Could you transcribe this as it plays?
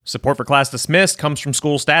Support for Class Dismissed comes from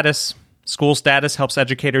School Status. School Status helps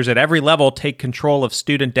educators at every level take control of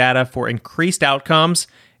student data for increased outcomes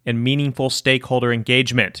and meaningful stakeholder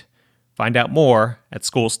engagement. Find out more at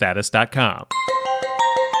schoolstatus.com.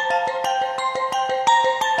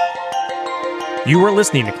 You are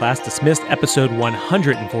listening to Class Dismissed, episode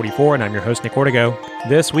 144, and I'm your host, Nick Ortego.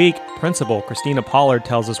 This week, Principal Christina Pollard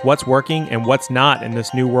tells us what's working and what's not in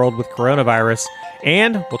this new world with coronavirus,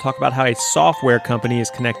 and we'll talk about how a software company is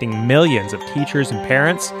connecting millions of teachers and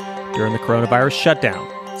parents during the coronavirus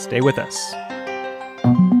shutdown. Stay with us.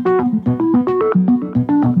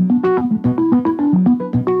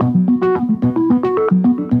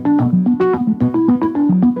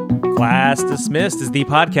 Class Dismissed is the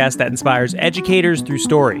podcast that inspires educators through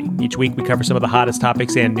story. Each week we cover some of the hottest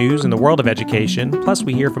topics and news in the world of education. Plus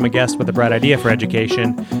we hear from a guest with a bright idea for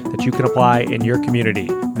education that you can apply in your community.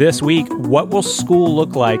 This week, what will school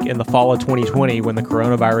look like in the fall of 2020 when the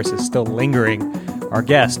coronavirus is still lingering? Our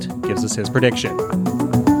guest gives us his prediction.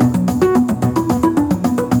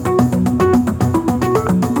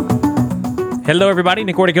 Hello, everybody.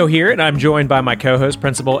 Nick Ortego here, and I'm joined by my co-host,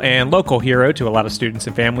 principal, and local hero to a lot of students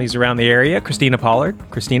and families around the area, Christina Pollard.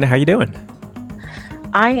 Christina, how you doing?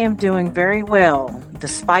 I am doing very well,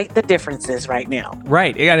 despite the differences right now.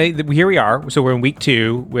 Right. Here we are. So we're in week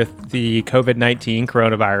 2 with the COVID-19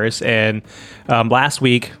 coronavirus, and last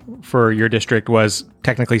week for your district was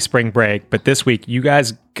technically spring break, but this week you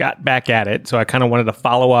guys got back at it. So I kind of wanted to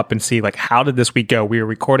follow up and see, like, how did this week go? We were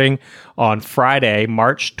recording on Friday,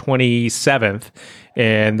 March 27th,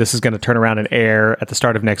 and this is going to turn around and air at the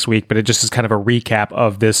start of next week, but it just is kind of a recap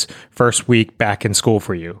of this first week back in school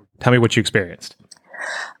for you. Tell me what you experienced.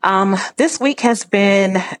 This week has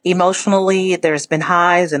been emotionally, there's been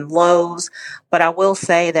highs and lows, but I will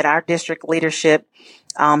say that our district leadership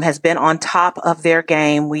has been on top of their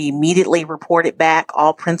game. We immediately reported back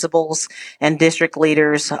all principals and district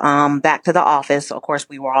leaders back to the office. Of course,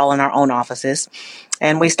 we were all in our own offices.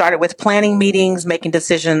 And we started with planning meetings, making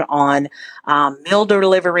decision on meal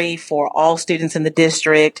delivery for all students in the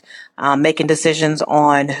district, making decisions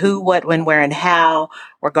on who, what, when, where, and how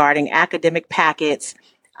regarding academic packets,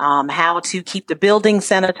 how to keep the building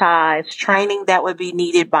sanitized, training that would be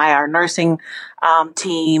needed by our nursing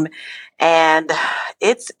team. And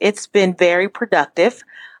it's been very productive.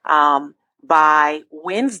 By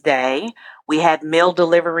Wednesday, we had meal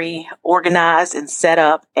delivery organized and set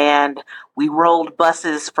up, and we rolled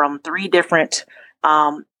buses from 3 different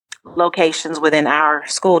locations within our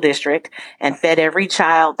school district and fed every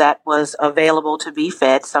child that was available to be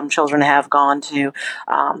fed. Some children have gone to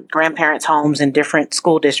grandparents' homes in different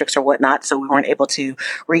school districts or whatnot, so we weren't able to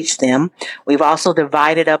reach them. We've also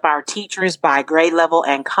divided up our teachers by grade level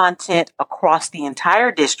and content across the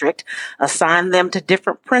entire district, assigned them to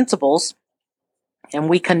different principals, and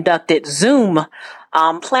we conducted Zoom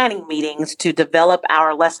planning meetings to develop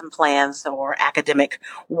our lesson plans or academic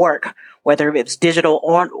work, whether it's digital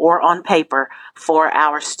or on paper, for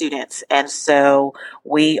our students. And so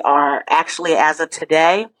we are actually, as of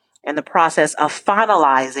today, in the process of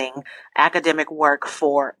finalizing academic work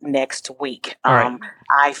for next week. Right.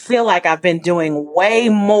 I feel like I've been doing way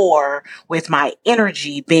more with my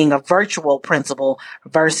energy being a virtual principal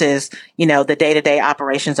versus, the day-to-day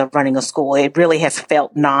operations of running a school. It really has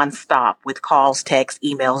felt nonstop with calls, texts,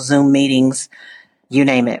 emails, Zoom meetings, you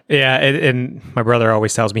name it. Yeah, and my brother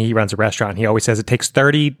always tells me, he runs a restaurant. He always says it takes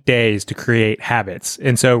 30 days to create habits.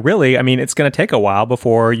 And so really, it's going to take a while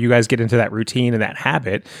before you guys get into that routine and that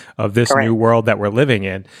habit of this Correct. New world that we're living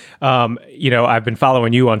in. I've been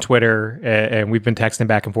following you on Twitter, and we've been texting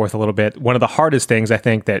back and forth a little bit. One of the hardest things I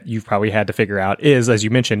think that you've probably had to figure out is, as you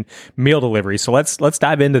mentioned, meal delivery. So let's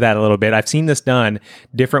dive into that a little bit. I've seen this done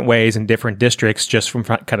different ways in different districts, just from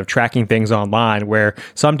kind of tracking things online, where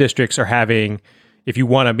some districts are having, if you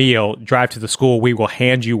want a meal, drive to the school, we will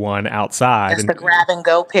hand you one outside. It's the grab and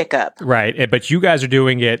go pickup. Right. But you guys are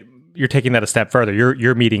doing it, you're taking that a step further.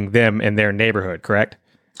 You're meeting them in their neighborhood, correct?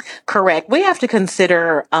 Correct. We have to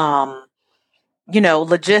consider,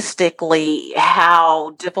 logistically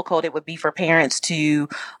how difficult it would be for parents to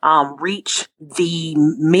reach the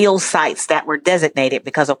meal sites that were designated,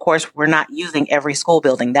 because of course we're not using every school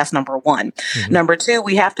building. That's number one. Mm-hmm. Number two,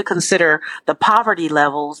 we have to consider the poverty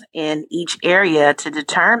levels in each area to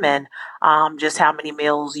determine just how many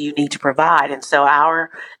meals you need to provide. And so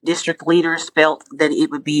our district leaders felt that it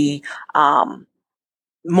would be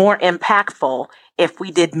more impactful if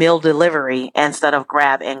we did meal delivery instead of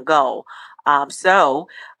grab and go. So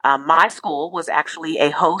my school was actually a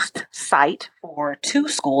host site for two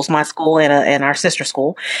schools, my school and our sister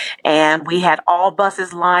school. And we had all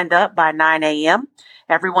buses lined up by 9 a.m.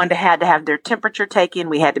 Everyone had to have their temperature taken.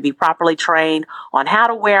 We had to be properly trained on how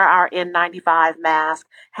to wear our N95 mask,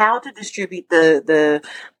 how to distribute the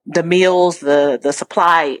meals, the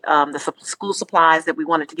supply, school supplies that we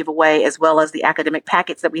wanted to give away, as well as the academic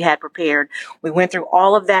packets that we had prepared. We went through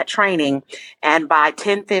all of that training, and by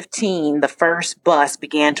 10:15, the first bus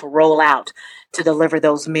began to roll out to deliver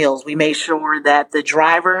those meals. We made sure that the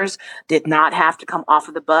drivers did not have to come off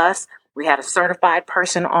of the bus. We had a certified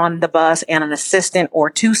person on the bus and an assistant or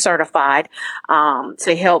two certified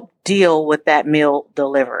to help deal with that meal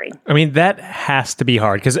delivery. I mean, that has to be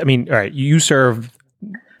hard because, I mean, all right, you serve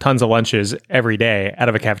tons of lunches every day out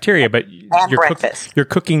of a cafeteria, but you're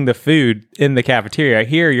cooking the food in the cafeteria.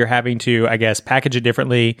 Here, you're having to, I guess, package it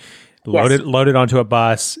differently, load it onto a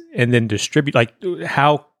bus, and then distribute. Like,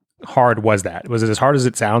 how hard was that? Was it as hard as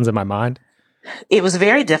it sounds in my mind? It was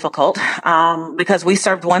very difficult because we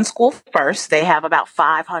served one school first. They have about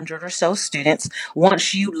 500 or so students.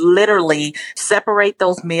 Once you literally separate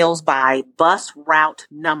those meals by bus route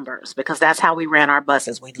numbers, because that's how we ran our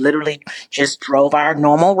buses. We literally just drove our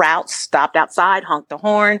normal routes, stopped outside, honked the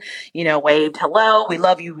horn, waved, hello, we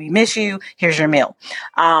love you, we miss you, here's your meal.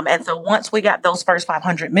 And so once we got those first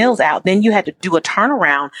 500 meals out, then you had to do a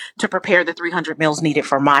turnaround to prepare the 300 meals needed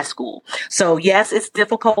for my school. So yes, it's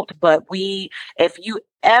difficult, but if you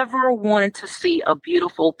ever wanted to see a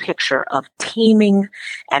beautiful picture of teaming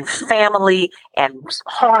and family and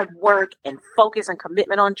hard work and focus and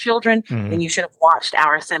commitment on children, then you should have watched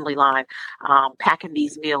our assembly line packing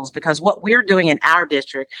these meals, because what we're doing in our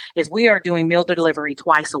district is we are doing meal delivery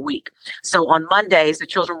twice a week. So on Mondays, the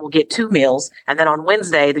children will get 2 meals, and then on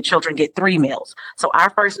Wednesday, the children get 3 meals. So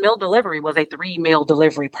our first meal delivery was a 3-meal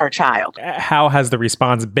delivery per child. How has the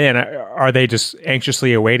response been? Are they just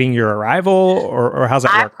anxiously awaiting your arrival, or how's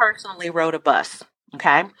that work? I personally rode a bus.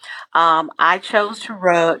 Okay. I chose to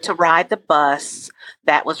ride the bus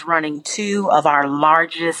that was running 2 of our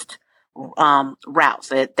largest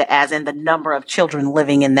routes, as in the number of children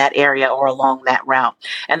living in that area or along that route.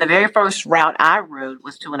 And the very first route I rode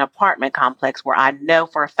was to an apartment complex where I know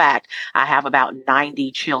for a fact I have about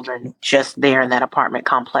 90 children just there in that apartment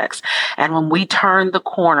complex. And when we turned the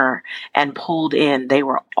corner and pulled in, they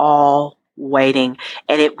were all waiting,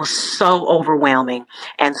 and it was so overwhelming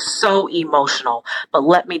and so emotional. But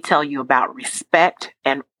let me tell you about respect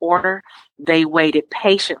and order. They waited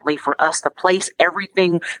patiently for us to place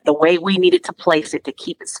everything the way we needed to place it, to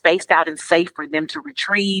keep it spaced out and safe for them to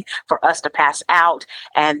retrieve, for us to pass out.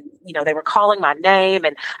 And, they were calling my name,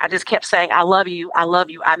 and I just kept saying, I love you,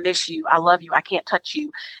 I miss you, I love you, I can't touch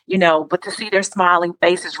you, but to see their smiling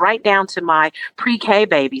faces right down to my pre-K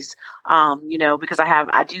babies, because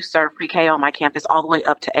I do serve pre-K on my campus all the way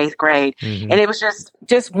up to 8th grade. And it was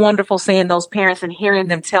just wonderful seeing those parents and hearing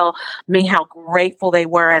them tell me how grateful they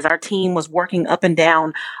were as our team was working up and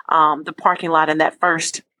down the parking lot on that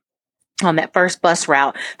first bus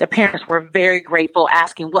route. The parents were very grateful,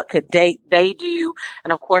 asking what could they do.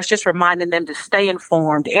 And of course, just reminding them to stay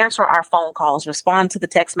informed, answer our phone calls, respond to the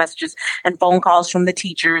text messages and phone calls from the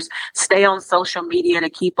teachers, stay on social media to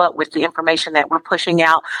keep up with the information that we're pushing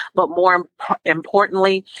out. But more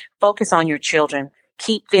importantly, focus on your children.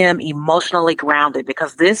 Keep them emotionally grounded,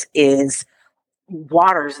 because this is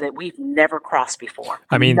waters that we've never crossed before.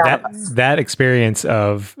 I mean, that experience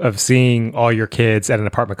of seeing all your kids at an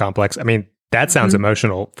apartment complex, I mean, that sounds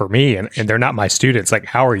emotional for me, and they're not my students. Like,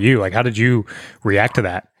 how are you? Like, how did you react to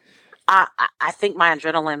that? I think my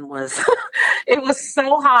adrenaline was, it was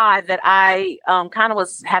so high that I kind of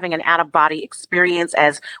was having an out-of-body experience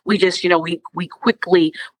as we just, we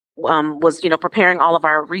quickly was preparing all of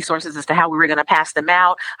our resources as to how we were going to pass them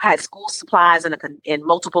out. I had school supplies in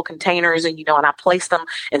multiple containers, and and I placed them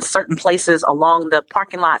in certain places along the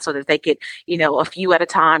parking lot so that they could a few at a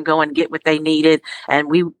time go and get what they needed. And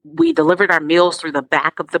we delivered our meals through the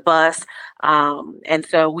back of the bus, and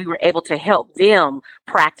so we were able to help them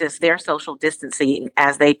practice their social distancing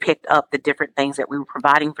as they picked up the different things that we were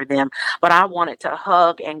providing for them. But I wanted to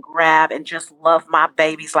hug and grab and just love my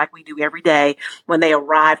babies like we do every day when they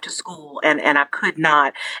arrive to school, and I could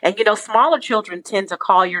not. And smaller children tend to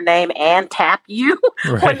call your name and tap you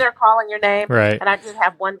when they're calling your name. Right. And I did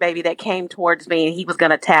have one baby that came towards me, and he was going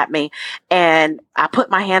to tap me, and I put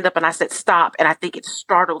my hand up and I said stop, and I think it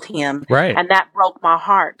startled him. Right. And that broke my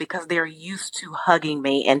heart, because they're used to hugging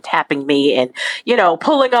me and tapping me and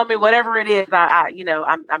pulling on me, whatever it is.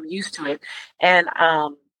 I'm used to it. And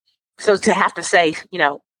so to have to say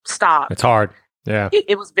stop, it's hard. Yeah.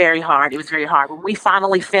 It was very hard. It was very hard. When we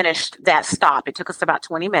finally finished that stop, it took us about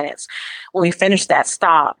 20 minutes. When we finished that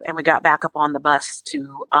stop and we got back up on the bus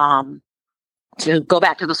to go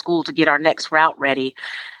back to the school to get our next route ready,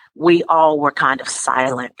 we all were kind of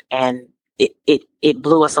silent, and it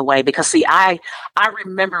blew us away because see, I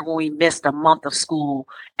remember when we missed a month of school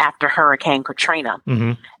after Hurricane Katrina.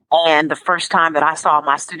 Mm-hmm. And the first time that I saw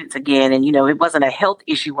my students again, and it wasn't a health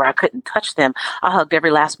issue where I couldn't touch them, I hugged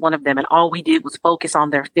every last one of them. And all we did was focus on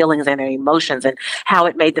their feelings and their emotions and how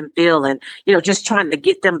it made them feel. And, just trying to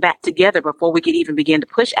get them back together before we could even begin to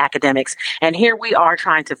push academics. And here we are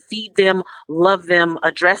trying to feed them, love them,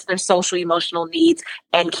 address their social emotional needs,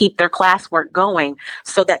 and keep their classwork going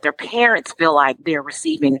so that their parents feel like they're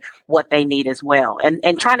receiving what they need as well.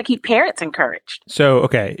 And trying to keep parents encouraged. So,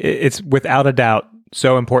 okay, it's without a doubt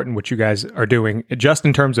so important what you guys are doing just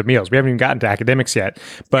in terms of meals. We haven't even gotten to academics yet,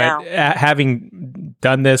 but having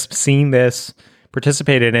done this, seen this,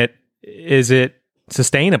 participated in it, is it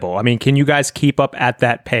sustainable? I mean, can you guys keep up at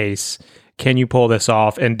that pace? Can you pull this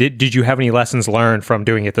off? And did you have any lessons learned from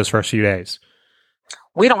doing it those first few days?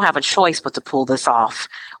 We don't have a choice but to pull this off.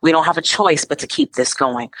 We don't have a choice but to keep this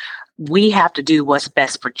going. We have to do what's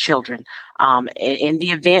best for children. In the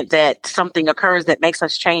event that something occurs that makes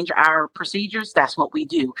us change our procedures, that's what we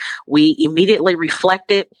do. We immediately reflect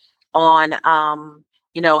it on,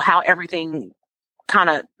 how everything kind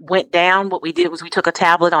of went down. What we did was we took a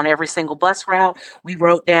tablet on every single bus route. We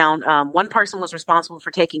wrote down, one person was responsible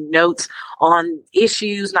for taking notes on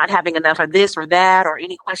issues, not having enough of this or that, or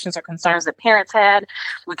any questions or concerns that parents had.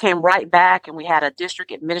 We came right back and we had a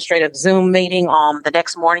district administrative Zoom meeting the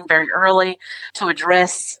next morning very early to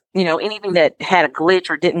address anything that had a glitch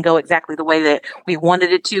or didn't go exactly the way that we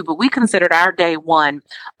wanted it to. But we considered our day one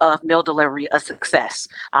of meal delivery a success.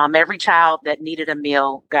 Every child that needed a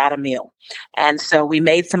meal got a meal. And so we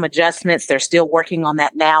made some adjustments. They're still working on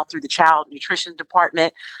that now through the child nutrition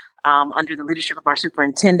department under the leadership of our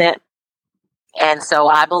superintendent. And so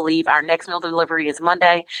I believe our next meal delivery is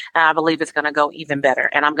Monday, and I believe it's going to go even better.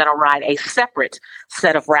 And I'm going to ride a separate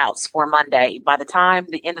set of routes for Monday. By the time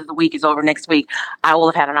the end of the week is over next week, I will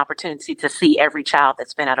have had an opportunity to see every child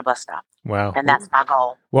that's been at a bus stop. Wow. And that's my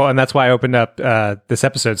goal. Well, and that's why I opened up this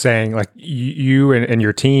episode saying, like, you and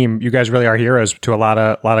your team, you guys really are heroes to a lot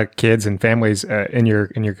of kids and families in your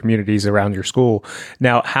communities around your school.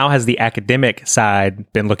 Now, how has the academic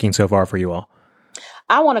side been looking so far for you all?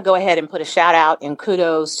 I want to go ahead and put a shout out and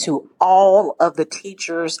kudos to all of the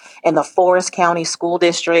teachers in the Forest County School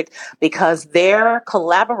District because their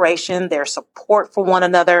collaboration, their support for one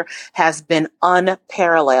another has been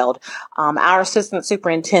unparalleled. Our assistant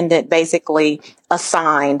superintendent basically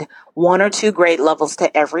assigned 1 or 2 grade levels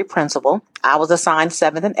to every principal. I was assigned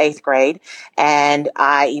 7th and 8th grade, and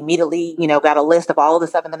I immediately, got a list of all of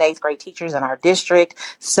the 7th and 8th grade teachers in our district,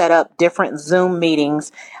 set up different Zoom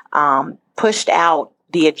meetings, pushed out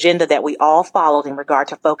the agenda that we all followed in regard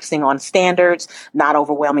to focusing on standards, not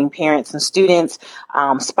overwhelming parents and students,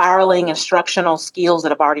 spiraling instructional skills that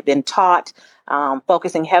have already been taught,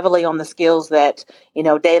 focusing heavily on the skills that,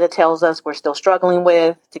 data tells us we're still struggling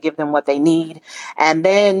with to give them what they need. And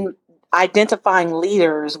then identifying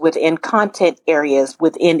leaders within content areas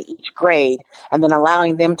within each grade, and then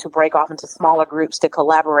allowing them to break off into smaller groups to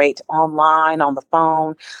collaborate online, on the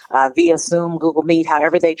phone, via Zoom, Google Meet,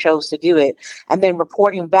 however they chose to do it, and then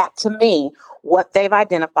reporting back to me what they've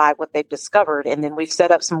identified, what they've discovered. And then we've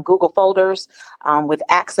set up some Google folders with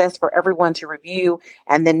access for everyone to review.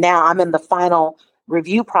 And then now I'm in the final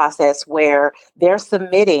review process where they're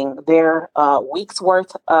submitting their week's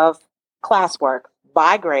worth of classwork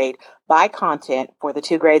by grade, by content for the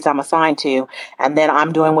 2 grades I'm assigned to. And then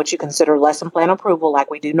I'm doing what you consider lesson plan approval like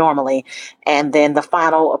we do normally. And then the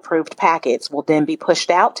final approved packets will then be pushed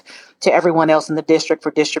out to everyone else in the district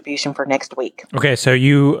for distribution for next week. Okay, so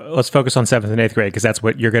let's focus on 7th and 8th grade because that's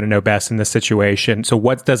what you're going to know best in this situation. So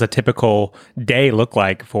what does a typical day look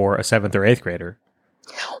like for a 7th or 8th grader?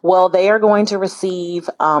 Well, they are going to receive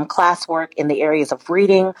classwork in the areas of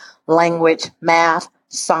reading, language, math,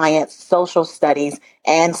 science, social studies,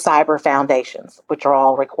 and cyber foundations, which are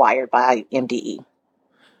all required by MDE.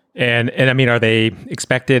 And I mean, are they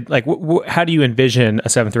expected, like, how do you envision a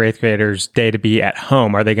 7th or 8th grader's day to be at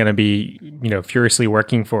home? Are they going to be, furiously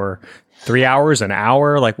working for 3 hours, an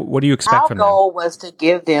hour? Like, what do you expect from them? Our goal was to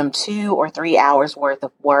give them 2 or 3 hours worth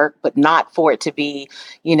of work, but not for it to be,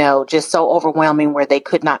 just so overwhelming where they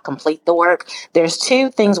could not complete the work. There's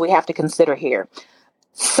 2 things we have to consider here.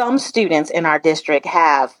 Some students in our district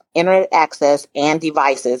have internet access and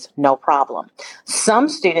devices, no problem. Some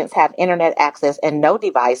students have internet access and no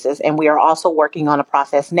devices, and we are also working on a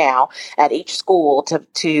process now at each school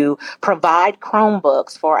to provide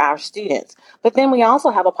Chromebooks for our students. But then we also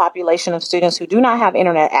have a population of students who do not have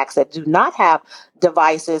internet access, do not have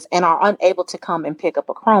devices, and are unable to come and pick up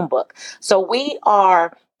a Chromebook. So we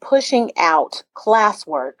are pushing out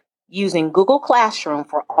classwork using Google Classroom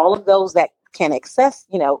for all of those that can access,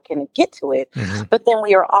 can get to it. Mm-hmm. But then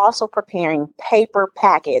we are also preparing paper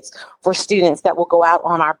packets for students that will go out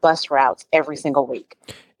on our bus routes every single week.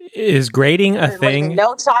 Is grading a thing?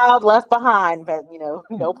 No child left behind, but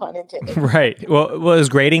no pun intended. Right. Well, is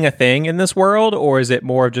grading a thing in this world, or is it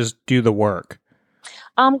more of just do the work?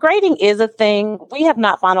 Grading is a thing. We have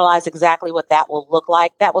not finalized exactly what that will look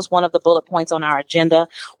like. That was one of the bullet points on our agenda.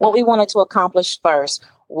 What we wanted to accomplish first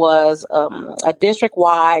was a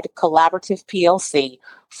district-wide collaborative PLC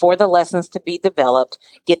for the lessons to be developed,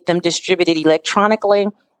 get them distributed electronically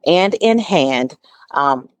and in hand,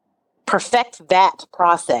 perfect that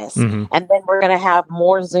process. Mm-hmm. And then we're going to have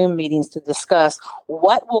more Zoom meetings to discuss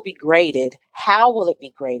what will be graded, how will it be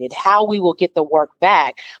graded, how we will get the work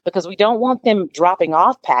back, because we don't want them dropping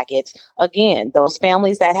off packets. Again, those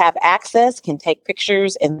families that have access can take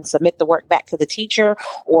pictures and submit the work back to the teacher,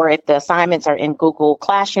 or if the assignments are in Google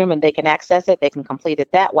Classroom and they can access it, they can complete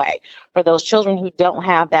it that way. For those children who don't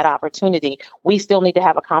have that opportunity, we still need to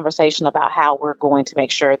have a conversation about how we're going to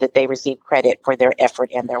make sure that they receive credit for their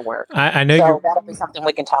effort and their work. I know so that'll be something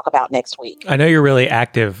we can talk about next week. I know you're really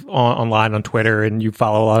active online on Twitter, and you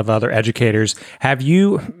follow a lot of other educators.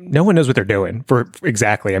 No one knows what they're doing for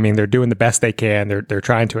exactly. I mean, they're doing the best they can. They're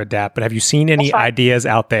trying to adapt. But have you seen any ideas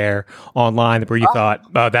out there online where you thought,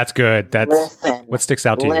 oh, that's good? What sticks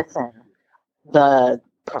out to you? The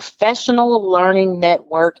professional learning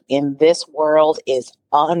network in this world is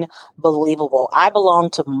unbelievable. I belong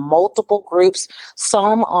to multiple groups.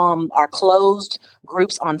 Some are closed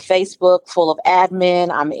groups on Facebook full of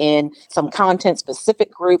admin. I'm in some content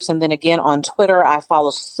specific groups. And then again, on Twitter, I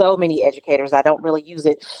follow so many educators. I don't really use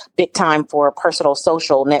it big time for personal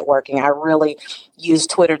social networking. I really use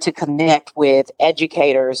Twitter to connect with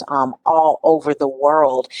educators all over the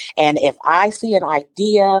world. And if I see an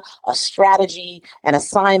idea, a strategy, an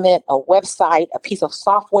assignment, a website, a piece of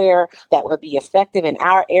software that would be effective in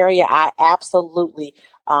our area, I absolutely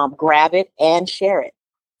grab it and share it.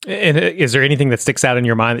 And is there anything that sticks out in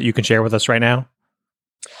your mind that you can share with us right now?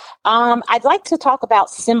 I'd like to talk about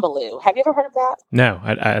Symbaloo. Have you ever heard of that? No,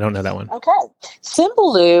 I don't know that one. Okay.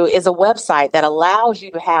 Symbaloo is a website that allows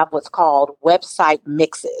you to have what's called website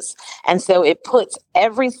mixes. And so it puts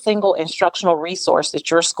every single instructional resource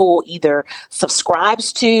that your school either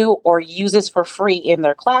subscribes to or uses for free in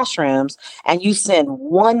their classrooms, and you send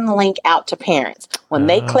one link out to parents. When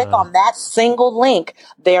they click on that single link,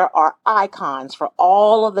 there are icons for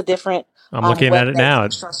all of the different I'm looking at it now.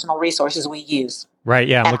 Instructional resources we use. Right.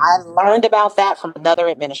 Yeah. I learned about that from another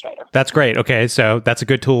administrator. That's great. Okay. So that's a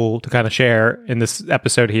good tool to kind of share in this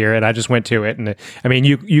episode here. And I just went to it. And I mean,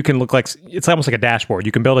 you can look like, it's almost like a dashboard.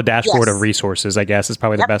 You can build a dashboard of resources, I guess is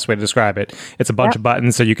probably the best way to describe it. It's a bunch of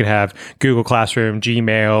buttons. So you can have Google Classroom,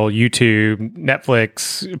 Gmail, YouTube,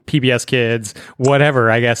 Netflix, PBS Kids,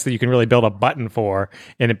 whatever, I guess, that you can really build a button for,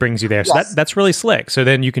 and it brings you there. So that's really slick. So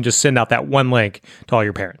then you can just send out that one link to all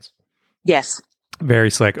your parents. Yes.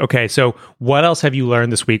 Very slick. Okay, so what else have you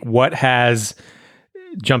learned this week? What has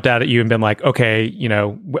jumped out at you and been like, okay,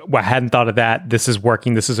 I hadn't thought of that. This is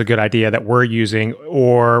working. This is a good idea that we're using.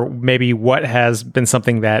 Or maybe what has been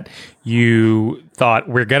something that you thought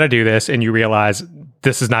we're going to do this and you realize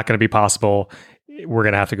this is not going to be possible. We're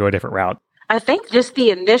going to have to go a different route. I think just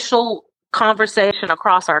the initial conversation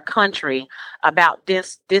across our country about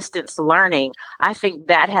this distance learning, I think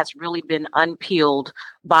that has really been unpeeled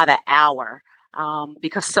by the hour.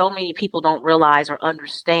 Because so many people don't realize or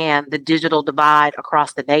understand the digital divide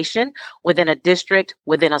across the nation, within a district,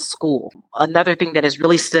 within a school. Another thing that has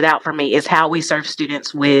really stood out for me is how we serve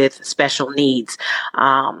students with special needs.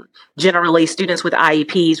 Generally, students with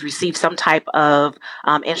IEPs receive some type of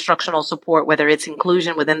instructional support, whether it's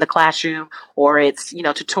inclusion within the classroom or it's,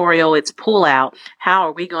 tutorial, it's pull out. How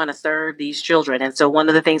are we going to serve these children? And so one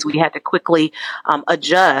of the things we had to quickly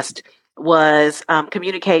adjust was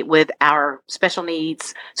communicate with our special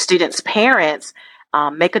needs students' parents,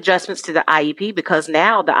 make adjustments to the IEP, because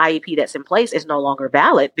now the IEP that's in place is no longer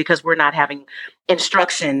valid because we're not having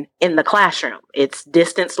instruction in the classroom. It's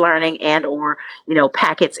distance learning and or,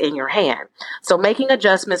 packets in your hand. So making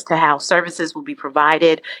adjustments to how services will be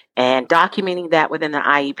provided and documenting that within the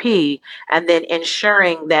IEP, and then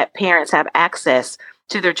ensuring that parents have access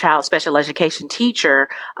to their child's special education teacher,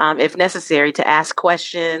 if necessary, to ask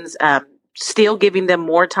questions, still giving them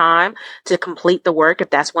more time to complete the work if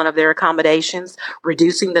that's one of their accommodations,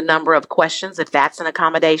 reducing the number of questions if that's an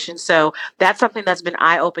accommodation. So that's something that's been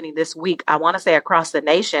eye-opening this week, I want to say across the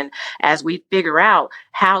nation, as we figure out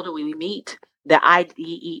how do we meet the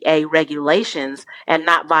IDEA regulations and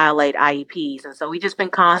not violate IEPs. And so we've just been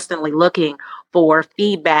constantly looking for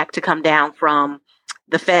feedback to come down from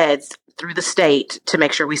the feds through the state to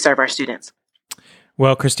make sure we serve our students.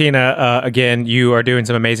 Well, Christina, again, you are doing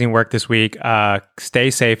some amazing work this week. Stay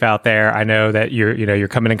safe out there. I know that you're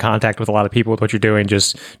coming in contact with a lot of people with what you're doing.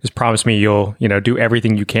 Just promise me you'll, do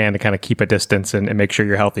everything you can to kind of keep a distance and make sure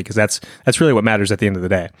you're healthy, because that's really what matters at the end of the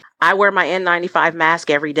day. I wear my N95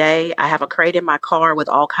 mask every day. I have a crate in my car with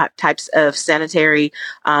all types of sanitary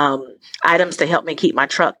items to help me keep my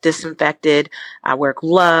truck disinfected. I wear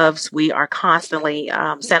gloves. We are constantly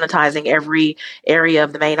sanitizing every area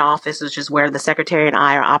of the main office, which is where the secretary and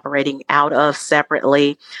I are operating out of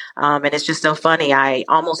separately. And it's just so funny. I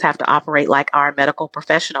almost have to operate like our medical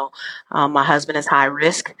professional. My husband is high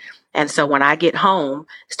risk. And so when I get home,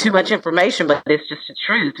 it's too much information, but it's just the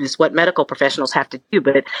truth. It's what medical professionals have to do.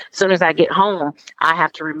 But as soon as I get home, I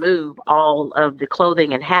have to remove all of the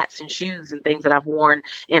clothing and hats and shoes and things that I've worn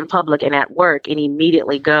in public and at work, and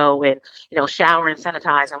immediately go and, shower and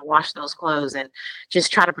sanitize and wash those clothes and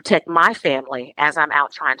just try to protect my family as I'm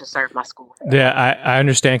out trying to serve my school. Yeah, I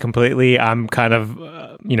understand completely. I'm kind of,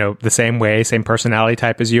 the same way, same personality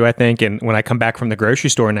type as you, I think. And when I come back from the grocery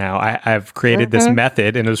store now, I've created this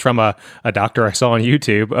method, and it was from a doctor I saw on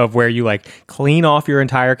YouTube, of where you clean off your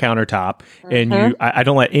entire countertop, and I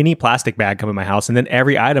don't let any plastic bag come in my house, and then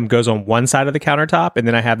every item goes on one side of the countertop, and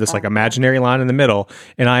then I have this imaginary line in the middle,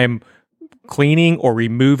 and I am cleaning or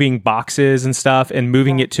removing boxes and stuff and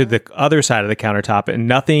moving it to the other side of the countertop, and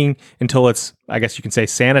nothing until it's, I guess you can say,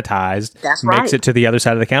 sanitized, makes it to the other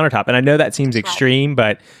side of the countertop. And I know that seems extreme,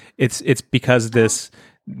 but it's because this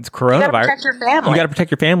coronavirus, you got to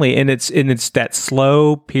protect your family, and it's that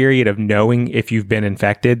slow period of knowing if you've been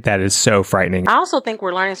infected that is so frightening. I also think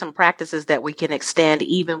we're learning some practices that we can extend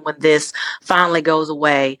even when this finally goes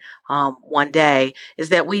away one day, is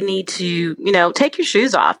that we need to, take your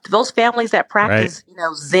shoes off. Those families that practice,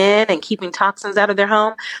 Zen and keeping toxins out of their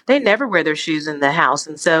home, they never wear their shoes in the house.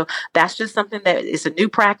 And so that's just something that is a new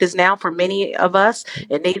practice now for many of us.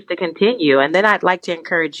 It needs to continue. And then I'd like to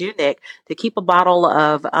encourage you, Nick, to keep a bottle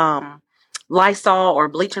of Lysol or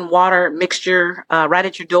bleach and water mixture right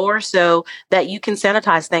at your door, so that you can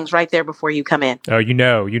sanitize things right there before you come in. Oh,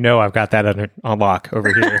 I've got that on lock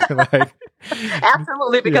over here.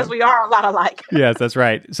 Absolutely, because we are a lot alike. Yes, that's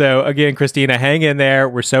right. So again, Christina, hang in there.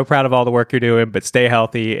 We're so proud of all the work you're doing, but stay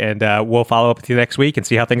healthy, and we'll follow up with you next week and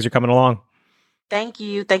see how things are coming along. Thank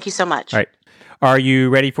you. Thank you so much. All right. Are you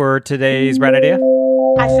ready for today's Bright Idea?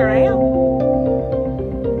 I sure am.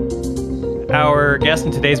 Our guest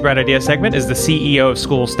in today's Bright Idea segment is the CEO of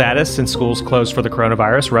School Status. Since schools closed for the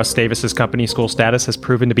coronavirus, Russ Davis's company, School Status, has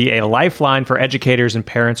proven to be a lifeline for educators and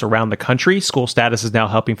parents around the country. School Status is now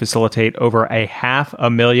helping facilitate over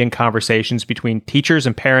 500,000 conversations between teachers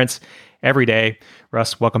and parents every day.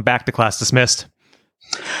 Russ, welcome back to Class Dismissed.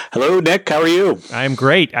 Hello, Nick. How are you? I'm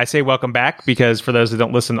great. I say welcome back because for those that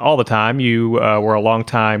don't listen all the time, you were a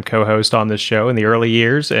longtime co-host on this show in the early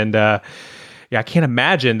years, and yeah, I can't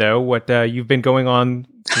imagine, though, what you've been going on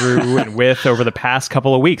through and with over the past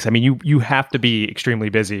couple of weeks. I mean, you have to be extremely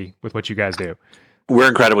busy with what you guys do. We're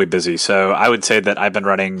incredibly busy. So I would say that I've been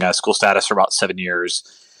running School Status for about 7 years.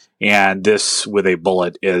 And this, with a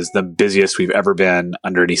bullet, is the busiest we've ever been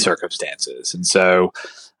under any circumstances. And so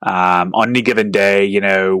on any given day,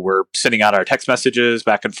 we're sending out our text messages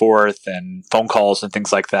back and forth and phone calls and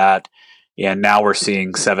things like that. And now we're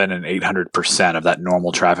seeing 700% and 800% of that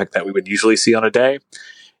normal traffic that we would usually see on a day.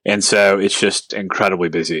 And so it's just incredibly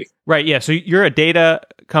busy. Right. Yeah. So you're a data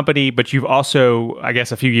company, but you've also, I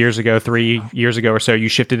guess, a few years ago, 3 years ago or so, you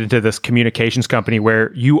shifted into this communications company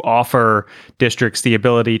where you offer districts the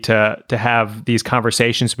ability to have these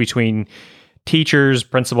conversations between teachers,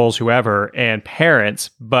 principals, whoever, and parents,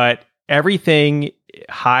 but everything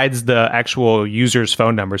hides the actual user's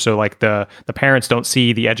phone number. So the parents don't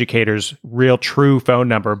see the educator's real true phone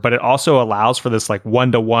number, but it also allows for this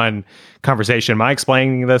one-to-one conversation. Am I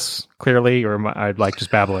explaining this clearly, or am I just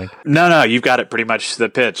babbling? No, you've got it pretty much the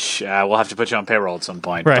pitch. We'll have to put you on payroll at some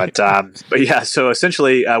point. Right. But yeah, so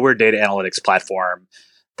essentially we're a data analytics platform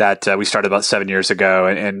that we started about 7 years ago,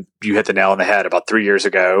 and you hit the nail on the head. About 3 years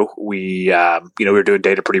ago, we were doing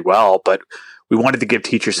data pretty well, but we wanted to give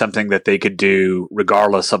teachers something that they could do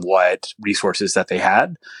regardless of what resources that they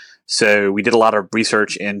had. So we did a lot of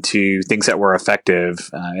research into things that were effective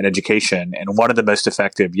in education. And one of the most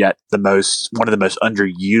effective, yet one of the most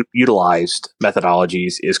underutilized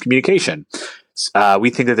methodologies is communication.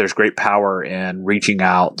 We think that there's great power in reaching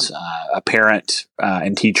out, a parent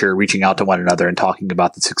and teacher reaching out to one another and talking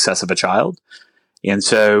about the success of a child. And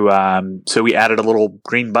so we added a little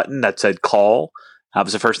green button that said call. That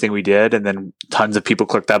was the first thing we did. And then tons of people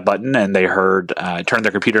clicked that button and they heard, turned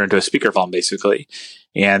their computer into a speakerphone basically.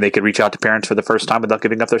 And they could reach out to parents for the first time without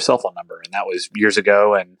giving up their cell phone number. And that was years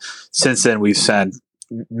ago. And since then, we've sent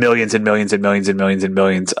millions and millions and millions and millions and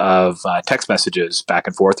millions of text messages back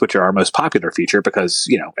and forth, which are our most popular feature because,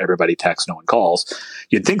 everybody texts, no one calls.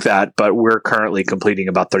 You'd think that, but we're currently completing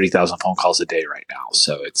about 30,000 phone calls a day right now.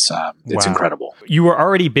 So it's Wow. incredible. You were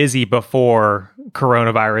already busy before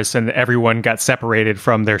coronavirus and everyone got separated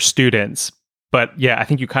from their students. But yeah, I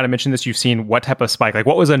think you kind of mentioned this. You've seen what type of spike, like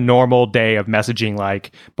what was a normal day of messaging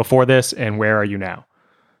like before this and where are you now?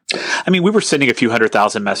 I mean, we were sending a few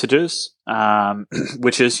 100,000 messages,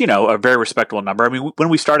 which is, a very respectable number. I mean, when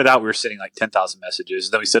we started out, we were sending like 10,000 messages.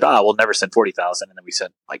 Then we said, we'll never send 40,000. And then we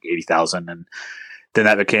sent like 80,000. And then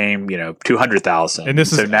that became, 200,000. And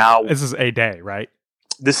this is a day, right?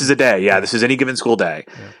 This is a day. Yeah. This is any given school day.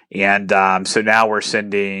 Yeah. And so now we're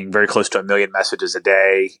sending very close to 1 million messages a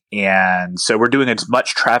day. And so we're doing as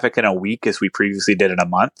much traffic in a week as we previously did in a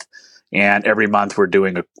month. And every month we're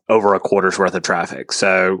doing over a quarter's worth of traffic.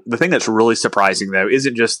 So the thing that's really surprising though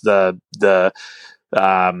isn't just the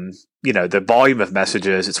volume of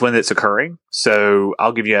messages, it's when it's occurring. So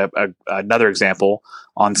I'll give you another example.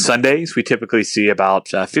 On Sundays, we typically see about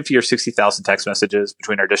 50 or 60,000 text messages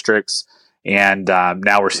between our districts. And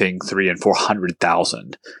now we're seeing 300,000 and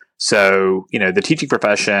 400,000. So, the teaching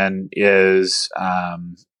profession is,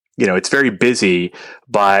 it's very busy,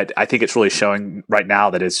 but I think it's really showing right now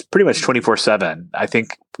that it's pretty much 24/7. I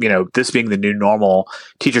think, this being the new normal,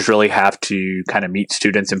 teachers really have to kind of meet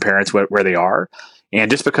students and parents where they are. And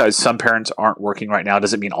just because some parents aren't working right now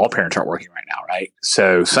doesn't mean all parents aren't working right now, right?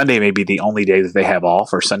 So Sunday may be the only day that they have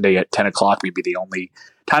off, or Sunday at 10 o'clock may be the only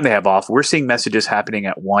time they have off. We're seeing messages happening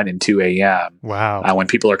at 1 and 2 a.m. Wow. When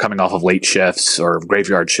people are coming off of late shifts or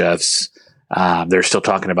graveyard shifts. They're still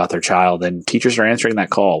talking about their child, and teachers are answering that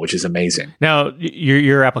call, which is amazing. Now,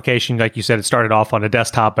 your application, like you said, it started off on a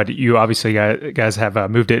desktop, but you obviously guys have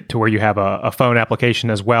moved it to where you have a phone application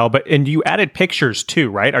as well. And you added pictures too,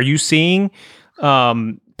 right? Are you seeing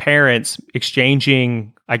parents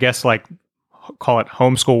exchanging, I guess, like call it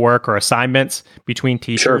homeschool work or assignments between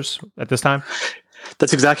teachers at this time?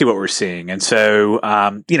 That's exactly what we're seeing. And so,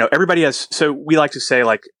 everybody has, so we like to say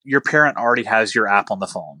like your parent already has your app on the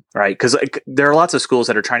phone, right? Because there are lots of schools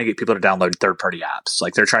that are trying to get people to download third-party apps.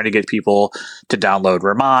 Like they're trying to get people to download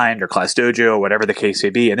Remind or Class Dojo or whatever the case may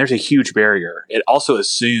be. And there's a huge barrier. It also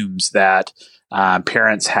assumes that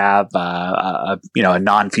parents have a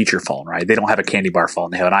non-feature phone, right? They don't have a candy bar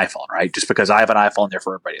phone; they have an iPhone, right? Just because I have an iPhone,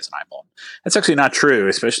 therefore everybody has an iPhone. That's actually not true,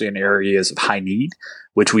 especially in areas of high need,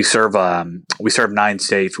 which we serve. We serve 9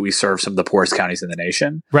 states. We serve some of the poorest counties in the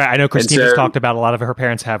nation. Right. I know Christina's talked about a lot of her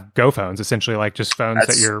parents have Go phones, essentially like just phones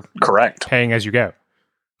that you're paying as you go.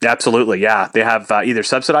 Absolutely, yeah. They have either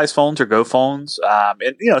subsidized phones or Go phones,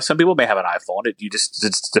 and some people may have an iPhone. It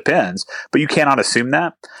just depends, but you cannot assume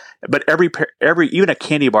that. But every even a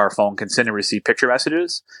candy bar phone can send and receive picture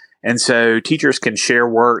messages, and so teachers can share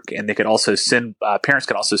work, and they can also send parents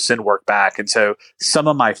can also send work back. And so some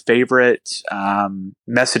of my favorite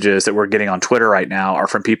messages that we're getting on Twitter right now are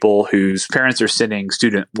from people whose parents are sending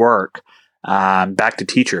student work back to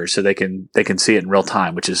teachers so they can see it in real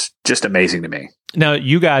time, which is just amazing to me. Now,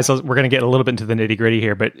 you guys, we're going to get a little bit into the nitty gritty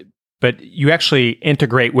here, but you actually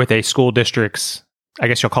integrate with a school district's, I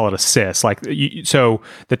guess you'll call it a SIS. So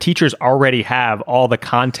the teachers already have all the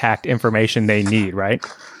contact information they need, right?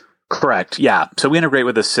 Correct. Yeah. So we integrate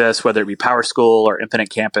with Assist, whether it be Power School or Infinite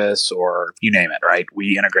Campus or you name it, right?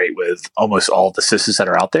 We integrate with almost all the SISs that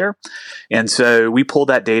are out there. And so we pull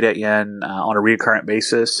that data in on a recurrent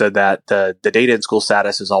basis so that the data in school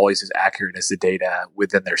status is always as accurate as the data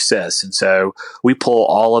within their SIS. And so we pull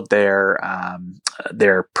all of their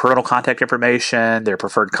parental contact information, their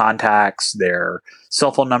preferred contacts, their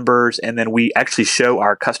cell phone numbers, and then we actually show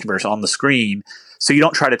our customers on the screen. So you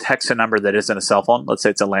don't try to text a number that isn't a cell phone. Let's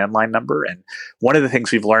say it's a landline number. And one of the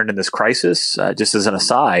things we've learned in this crisis, just as an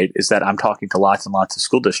aside, is that I'm talking to lots and lots of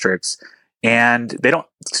school districts, and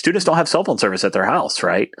students don't have cell phone service at their house,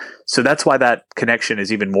 right? So that's why that connection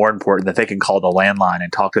is even more important, that they can call the landline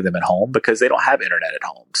and talk to them at home because they don't have internet at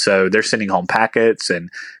home. So they're sending home packets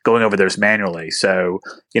and going over those manually. So,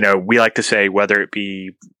 we like to say whether it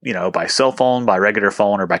be, by cell phone, by regular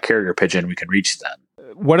phone, or by carrier pigeon, we can reach them.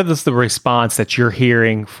 What is the response that you're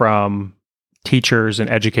hearing from teachers and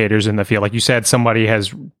educators in the field? Like you said,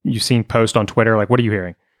 you've seen posts on Twitter. Like, what are you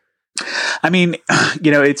hearing? I mean,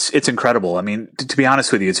 it's incredible. I mean, to be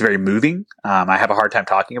honest with you, it's very moving. I have a hard time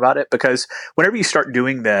talking about it because whenever you start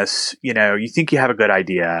doing this, you think you have a good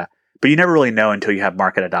idea, but you never really know until you have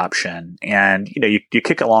market adoption. And, you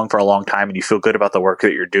kick along for a long time and you feel good about the work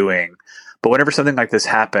that you're doing. But whenever something like this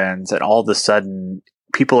happens and all of a sudden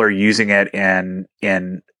people are using it and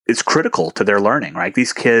it's critical to their learning, right?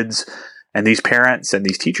 These kids and these parents and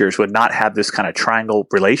these teachers would not have this kind of triangle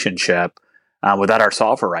relationship without our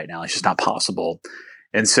software right now. It's just not possible.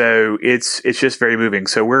 And so it's just very moving.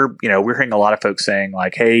 So we're hearing a lot of folks saying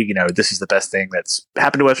like, hey, this is the best thing that's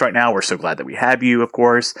happened to us right now. We're so glad that we have you, of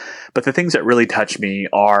course. But the things that really touch me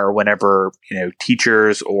are whenever,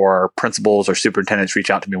 teachers or principals or superintendents reach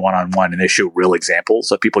out to me one-on-one and they show real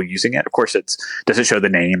examples of people using it. Of course, it doesn't show the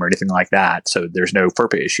name or anything like that. So there's no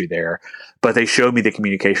FERPA issue there. But they show me the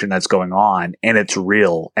communication that's going on, and it's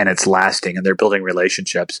real and it's lasting, and they're building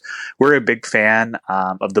relationships. We're a big fan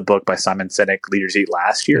of the book by Simon Sinek, Leaders Eat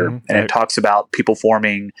Last year, and it talks about people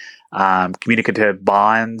forming communicative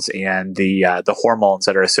bonds and the hormones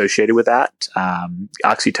that are associated with that,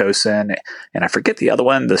 oxytocin, and I forget the other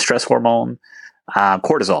one, the stress hormone,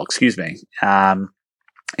 cortisol. Excuse me.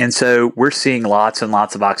 And so we're seeing lots and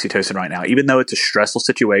lots of oxytocin right now, even though it's a stressful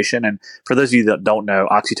situation. And for those of you that don't know,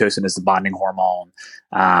 oxytocin is the bonding hormone.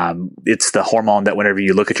 It's the hormone that whenever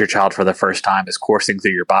you look at your child for the first time is coursing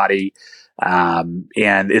through your body.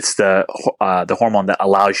 And it's the hormone that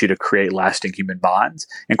allows you to create lasting human bonds.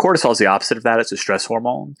 And cortisol is the opposite of that. It's a stress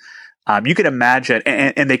hormone. You can imagine,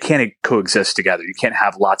 and they can't coexist together. You can't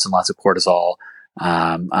have lots and lots of cortisol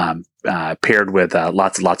paired with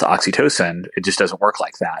lots and lots of oxytocin. It just doesn't work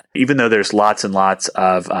like that. Even though there's lots and lots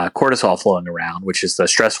of cortisol flowing around, which is the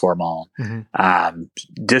stress hormone,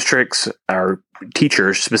 districts or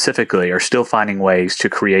teachers specifically are still finding ways to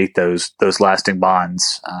create those lasting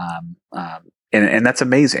bonds. And that's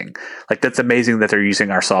amazing. Like, that's amazing that they're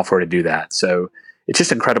using our software to do that. So it's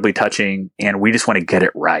just incredibly touching, and we just want to get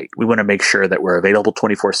it right. We want to make sure that we're available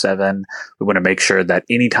 24/7. We want to make sure that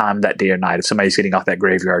anytime that day or night, if somebody's getting off that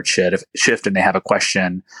graveyard shift and they have a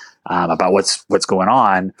question about what's going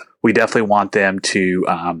on, we definitely want them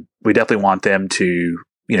to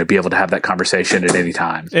be able to have that conversation at any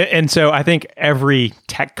time. And so I think every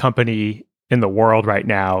tech company in the world right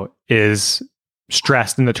now is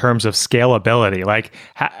stressed in the terms of scalability. Like,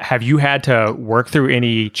 have you had to work through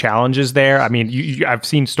any challenges there? I mean, I've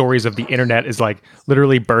seen stories of the internet is like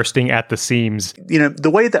literally bursting at the seams.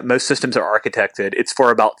 The way that most systems are architected, it's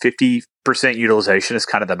for about 50% utilization is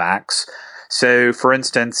kind of the max. So for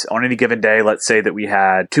instance, on any given day, let's say that we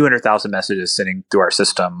had 200,000 messages sending through our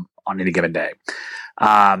system on any given day.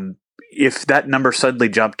 If that number suddenly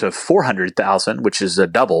jumped to 400,000, which is a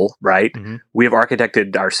double, right? Mm-hmm. We have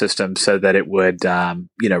architected our system so that it would,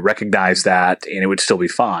 recognize that and it would still be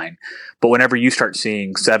fine. But whenever you start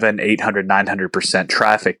seeing 700, 800, 900%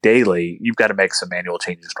 traffic daily, you've got to make some manual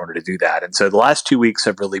changes in order to do that. And so the last 2 weeks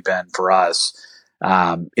have really been for us,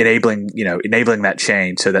 enabling that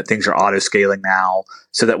change so that things are auto scaling now,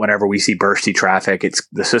 so that whenever we see bursty traffic,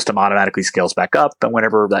 the system automatically scales back up. And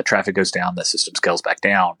whenever that traffic goes down, the system scales back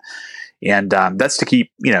down. And that's to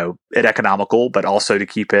keep, it economical, but also to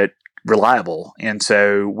keep it reliable. And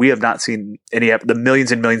so we have not seen any of the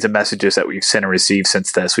millions and millions of messages that we've sent and received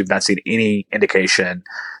since this. We've not seen any indication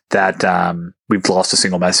that we've lost a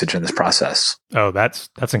single message in this process. Oh, that's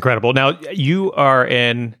incredible. Now, you are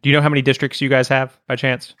do you know how many districts you guys have by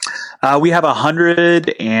chance? We have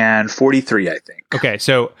 143, I think. Okay.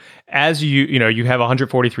 So as you have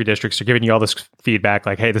 143 districts, they're giving you all this feedback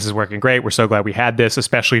like, hey, this is working great. We're so glad we had this,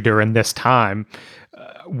 especially during this time.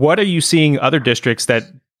 What are you seeing other districts that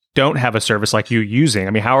don't have a service like you using?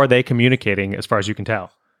 I mean, how are they communicating as far as you can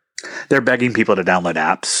tell? They're begging people to download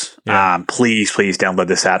apps. Yeah. Please download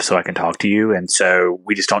this app so I can talk to you. And so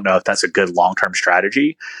we just don't know if that's a good long-term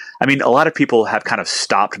strategy. I mean, a lot of people have kind of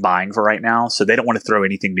stopped buying for right now, so they don't want to throw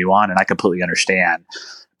anything new on, and I completely understand.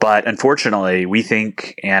 But unfortunately, we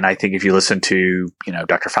think, and I think if you listen to,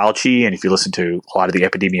 Dr. Fauci, and if you listen to a lot of the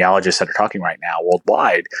epidemiologists that are talking right now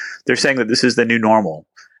worldwide, they're saying that this is the new normal.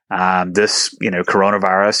 This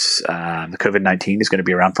coronavirus, the COVID-19 is going to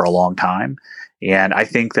be around for a long time. And I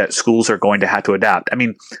think that schools are going to have to adapt. I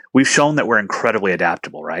mean, we've shown that we're incredibly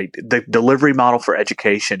adaptable, right? The delivery model for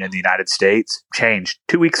education in the United States changed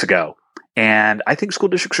 2 weeks ago. And I think school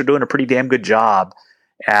districts are doing a pretty damn good job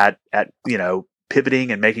at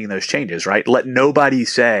pivoting and making those changes, right? Let nobody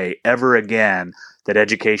say ever again that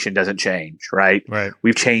education doesn't change, right? Right.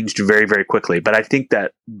 We've changed very, very quickly. But I think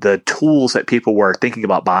that the tools that people were thinking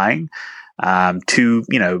about buying 2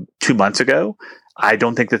 months ago, I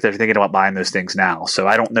don't think that they're thinking about buying those things now. So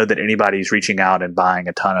I don't know that anybody's reaching out and buying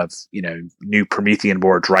a ton of, new Promethean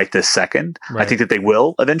boards right this second. Right. I think that they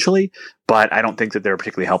will eventually, but I don't think that they're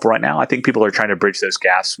particularly helpful right now. I think people are trying to bridge those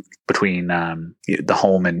gaps between the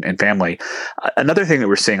home and family. Another thing that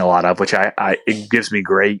we're seeing a lot of, which it gives me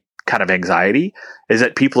great kind of anxiety, is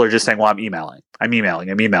that people are just saying, well, I'm emailing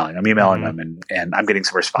them, and I'm getting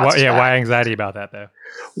some responses. Well, why anxiety about that though?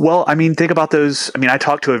 Well, I mean, think about those. I mean, I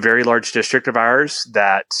talked to a very large district of ours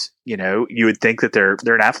that, you would think that they're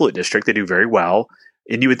an affluent district. They do very well.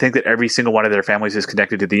 And you would think that every single one of their families is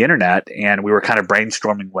connected to the internet. And we were kind of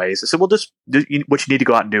brainstorming ways. I said, well, what you need to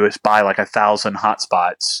go out and do is buy like 1,000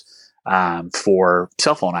 hotspots for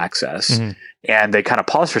cell phone access. Mm-hmm. And they kind of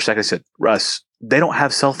paused for a second and said, Russ, they don't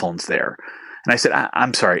have cell phones there. And I said,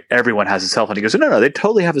 I'm sorry, everyone has a cell phone. He goes, no, they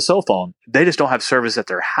totally have a cell phone. They just don't have service at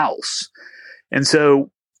their house. And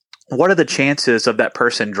so what are the chances of that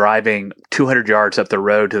person driving 200 yards up the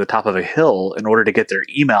road to the top of a hill in order to get their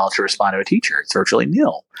email to respond to a teacher? It's virtually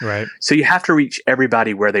nil. Right. So you have to reach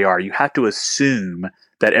everybody where they are. You have to assume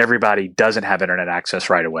that everybody doesn't have internet access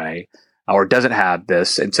right away or doesn't have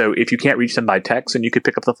this. And so if you can't reach them by text, then you could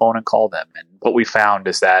pick up the phone and call them. And what we found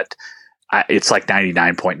is that it's like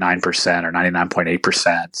 99.9% or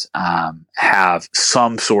 99.8% have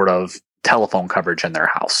some sort of telephone coverage in their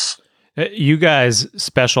house. You guys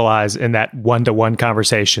specialize in that one-to-one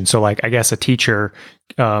conversation. So like, I guess a teacher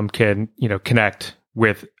can, connect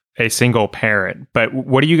with a single parent, but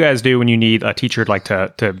what do you guys do when you need a teacher like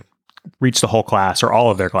to reach the whole class or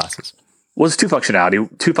all of their classes? Well, there's two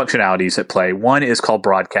functionalities at play. One is called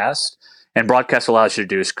broadcast. And broadcast allows you to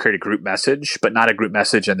do is create a group message, but not a group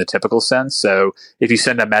message in the typical sense. So if you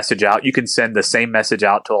send a message out, you can send the same message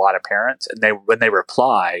out to a lot of parents, and when they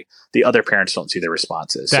reply, the other parents don't see the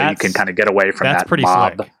responses. So you can kind of get away from that pretty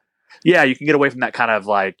mob. Slick. Yeah, you can get away from that kind of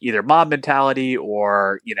like either mob mentality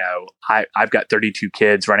or, I've got 32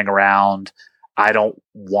 kids running around. I don't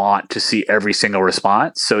want to see every single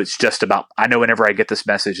response. So it's just about, I know whenever I get this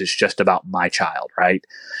message, it's just about my child, right?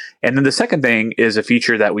 And then the second thing is a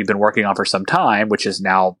feature that we've been working on for some time, which has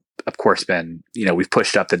now, of course, been, we've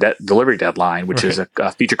pushed up the delivery deadline, which is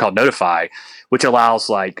a feature called Notify, which allows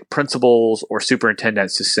like principals or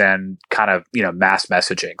superintendents to send kind of, mass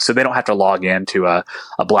messaging. So they don't have to log into a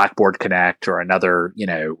Blackboard Connect or another,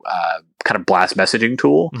 kind of blast messaging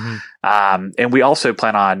tool. Mm-hmm. And we also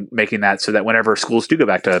plan on making that so that whenever schools do go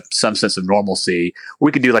back to some sense of normalcy,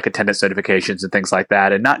 we can do like attendance notifications and things like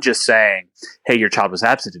that. And not just saying, hey, your child was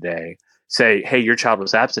absent today. Say, hey, your child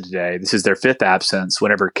was absent today. This is their 5th absence.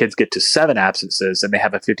 Whenever kids get to 7 absences, then they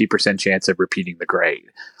have a 50% chance of repeating the grade.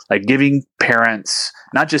 Like giving parents,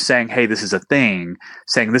 not just saying, hey, this is a thing,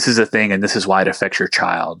 saying this is a thing and this is why it affects your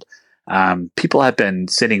child. People have been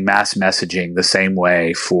sending mass messaging the same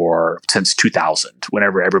way since 2000,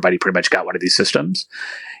 whenever everybody pretty much got one of these systems.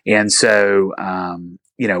 And so,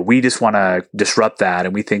 we just want to disrupt that.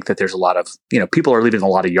 And we think that there's a lot of, people are leaving a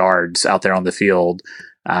lot of yards out there on the field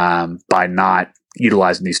by not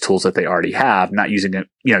utilizing these tools that they already have, not using it,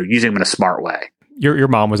 using them in a smart way. Your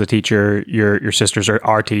mom was a teacher. Your sisters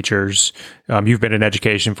are teachers. You've been in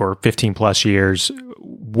education for 15 plus years.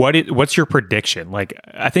 What's your prediction? Like,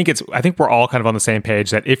 I think we're all kind of on the same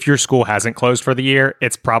page that if your school hasn't closed for the year,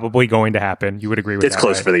 it's probably going to happen. You would agree with that? It's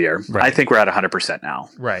closed right? for the year. Right. I think we're at 100% now.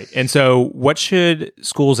 Right. And so what should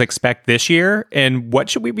schools expect this year? And what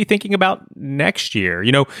should we be thinking about next year?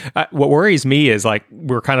 What worries me is like,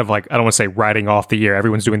 we're kind of like, I don't want to say writing off the year.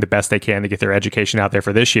 Everyone's doing the best they can to get their education out there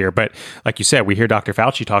for this year. But like you said, we hear Dr.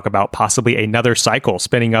 Fauci talk about possibly another cycle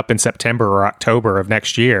spinning up in September or October of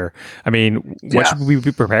next year. I mean, what should we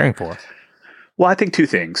be preparing for? Well, I think two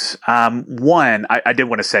things. One, I did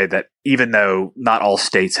want to say that even though not all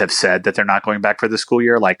states have said that they're not going back for the school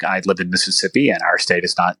year, like I live in Mississippi and our state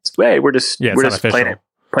is not, hey, we're just playing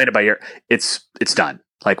it by ear. It's done.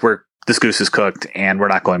 Like this goose is cooked and we're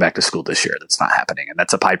not going back to school this year. That's not happening. And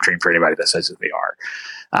that's a pipe dream for anybody that says that they are.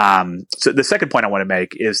 So the second point I want to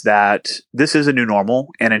make is that this is a new normal.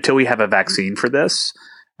 And until we have a vaccine for this,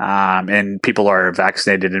 and people are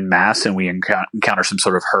vaccinated in mass and we encounter some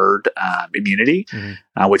sort of herd immunity,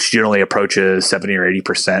 which generally approaches 70 or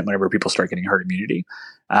 80% whenever people start getting herd immunity,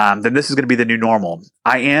 then this is going to be the new normal.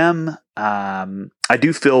 I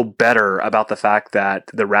do feel better about the fact that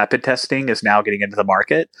the rapid testing is now getting into the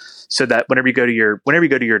market, so that whenever you go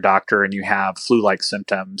to your doctor and you have flu-like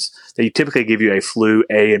symptoms, they typically give you a flu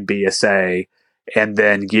A and B assay, and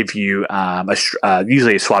then give you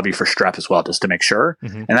usually a swab you for strep as well, just to make sure.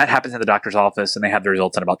 Mm-hmm. And that happens in the doctor's office, and they have the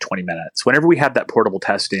results in about 20 minutes. Whenever we have that portable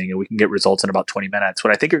testing and we can get results in about 20 minutes,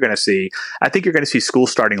 what I think you're going to see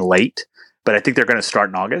schools starting late, but I think they're going to start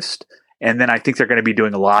in August. And then I think they're going to be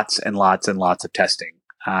doing lots and lots and lots of testing.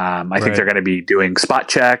 I think they're going to be doing spot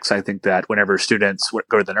checks. I think that whenever students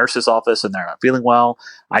go to the nurse's office and they're not feeling well,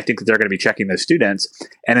 I think that they're going to be checking those students.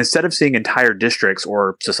 And instead of seeing entire districts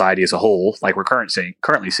or society as a whole, like we're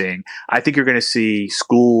currently seeing, I think you're going to see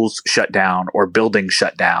schools shut down or buildings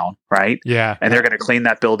shut down, right? Yeah. And they're going to clean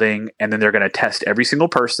that building, and then they're going to test every single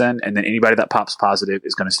person, and then anybody that pops positive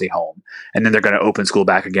is going to stay home. And then they're going to open school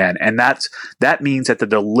back again. And that means that the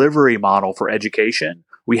delivery model for education,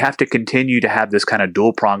 we have to continue to have this kind of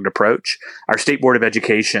dual-pronged approach. Our State Board of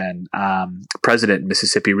Education president in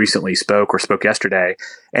Mississippi recently spoke yesterday,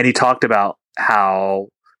 and he talked about how,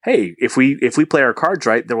 hey, if we play our cards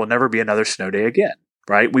right, there will never be another snow day again,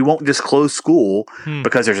 right? We won't just close school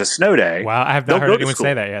because there's a snow day. Wow, I have not heard anyone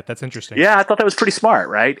say that yet. That's interesting. Yeah, I thought that was pretty smart,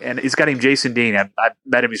 right? And he's got him Jason Dean. I've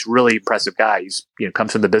met him. He's a really impressive guy. He's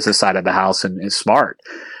comes from the business side of the house and is smart.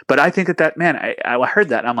 But I think that man, I heard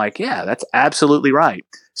that and I'm like, yeah, that's absolutely right.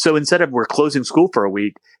 So instead of we're closing school for a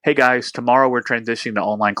week, hey guys, tomorrow we're transitioning to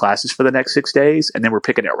online classes for the next 6 days, and then we're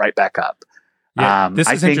picking it right back up. Yeah, this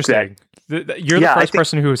is interesting. You're the first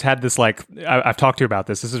person who's had this. Like, I've talked to you about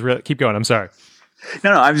this. This is really. Keep going. I'm sorry.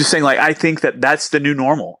 No, I'm just saying, like, I think that that's the new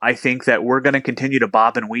normal. I think that we're going to continue to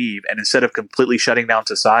bob and weave, and instead of completely shutting down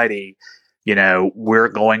society, we're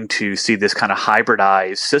going to see this kind of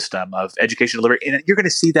hybridized system of education delivery. And you're going to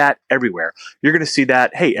see that everywhere. You're going to see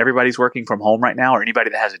that, hey, everybody's working from home right now, or anybody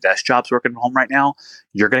that has a desk job's working from home right now.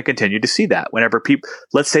 You're going to continue to see that. Whenever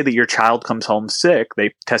let's say that your child comes home sick,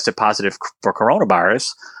 they tested positive for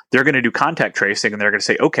coronavirus, they're going to do contact tracing, and they're going to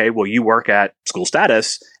say, okay, well, you work at school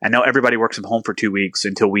status, and now everybody works from home for 2 weeks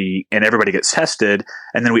and everybody gets tested,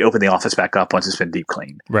 and then we open the office back up once it's been deep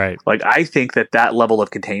cleaned. Right. Like, I think that level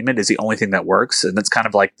of containment is the only thing that works, and that's kind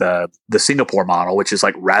of like the Singapore model, which is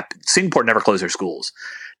like Singapore never closed their schools.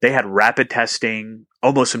 They had rapid testing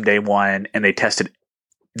almost from day one, and they tested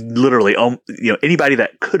literally anybody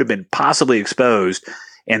that could have been possibly exposed,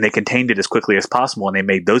 and they contained it as quickly as possible, and they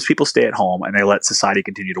made those people stay at home, and they let society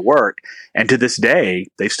continue to work. And to this day,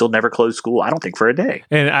 they've still never closed school, I don't think, for a day.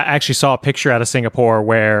 And I actually saw a picture out of Singapore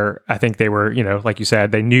where I think they were, like you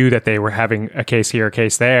said, they knew that they were having a case here, a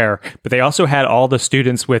case there, but they also had all the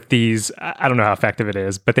students with these, I don't know how effective it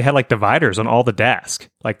is, but they had like dividers on all the desks,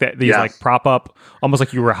 like these like prop up, almost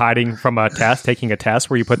like you were hiding from a test, taking a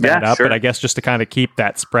test where you put that up, but I guess just to kind of keep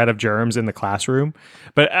that spread of germs in the classroom.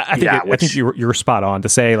 But I think you were spot on to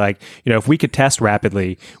say, like, if we could test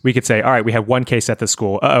rapidly, we could say, all right, we have one case at the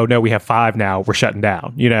school. Oh no, we have 5 now. We're shutting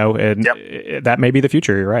down, and that may be the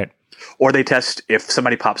future. You're right. Or they test, if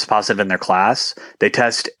somebody pops positive in their class, they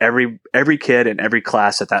test every kid in every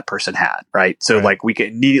class that person had, right? So like we can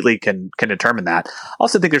immediately can determine that. I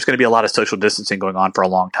also think there's going to be a lot of social distancing going on for a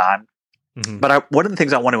long time. Mm-hmm. But one of the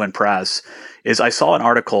things I want to impress is I saw an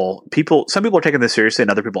article. Some people are taking this seriously and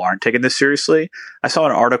other people aren't taking this seriously. I saw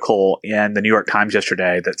an article in the New York Times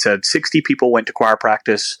yesterday that said 60 people went to choir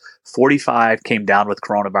practice, 45 came down with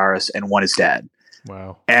coronavirus, and 1 is dead.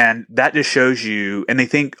 Wow. And that just shows you, and they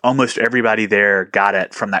think almost everybody there got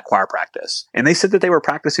it from that choir practice. And they said that they were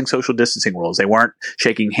practicing social distancing rules. They weren't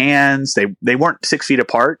shaking hands. They weren't 6 feet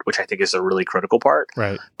apart, which I think is a really critical part.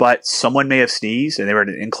 Right. But someone may have sneezed and they were in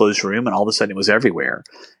an enclosed room, and all of a sudden it was everywhere.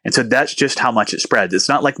 And so that's just how much it spreads. It's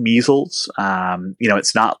not like measles.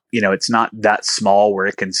 It's not that small where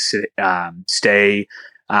it can stay.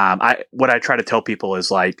 What I try to tell people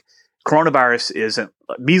is like,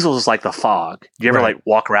 measles is like the fog. Do you ever like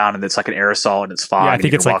walk around and it's like an aerosol and it's fog? Yeah, I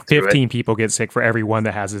think it's like 15 people get sick for every one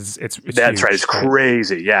that has it. It's That's huge, right. It's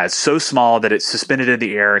crazy. Yeah, it's so small that it's suspended in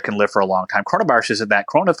the air. It can live for a long time. Coronavirus isn't that.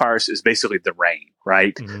 Coronavirus is basically the rain,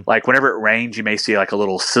 right? Mm-hmm. Like whenever it rains, you may see like a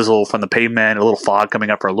little sizzle from the pavement, a little fog coming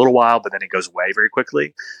up for a little while, but then it goes away very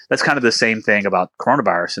quickly. That's kind of the same thing about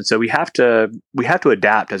coronavirus. And so we have to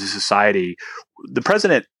adapt as a society. The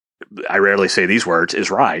president, I rarely say these words,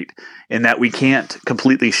 is right in that we can't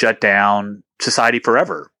completely shut down society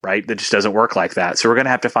forever, right? That just doesn't work like that. So we're going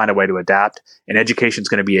to have to find a way to adapt, and education is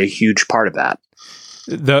going to be a huge part of that.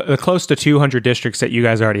 The close to 200 districts that you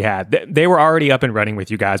guys already had, they were already up and running with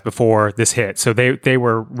you guys before this hit. So they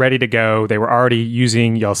were ready to go. They were already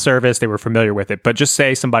using y'all's service. They were familiar with it. But just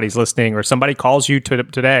say somebody's listening or somebody calls you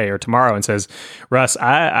today or tomorrow and says, Russ,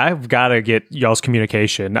 I've got to get y'all's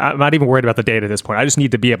communication. I'm not even worried about the data at this point. I just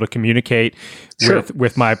need to be able to communicate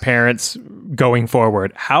with my parents going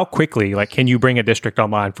forward. How quickly can you bring a district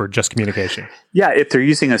online for just communication? Yeah, if they're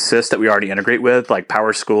using Assist that we already integrate with, like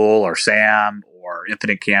PowerSchool or SAM or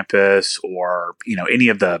Infinite Campus or any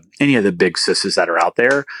of the big SISs that are out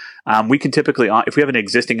there. We can typically, if we have an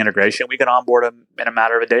existing integration, we can onboard them in a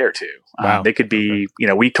matter of a day or two. Wow. They could be,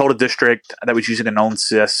 we told a district that was using a known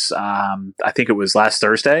SIS, I think it was last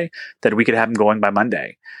Thursday, that we could have them going by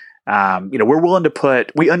Monday. We're willing to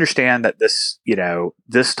we understand that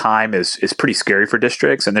this time is pretty scary for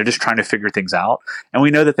districts and they're just trying to figure things out. And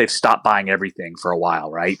we know that they've stopped buying everything for a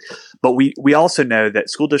while, right? But we also know that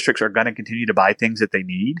school districts are going to continue to buy things that they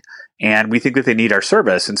need. And we think that they need our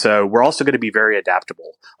service. And so we're also going to be very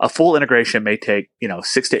adaptable. A full integration may take,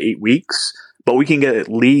 6 to 8 weeks, but we can get at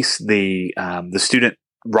least the student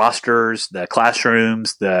rosters, the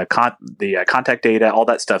classrooms, the contact data, all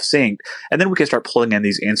that stuff synced, and then we can start pulling in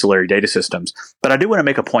these ancillary data systems. But I do want to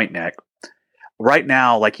make a point, Nick. Right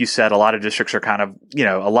now, like you said, a lot of districts are kind of,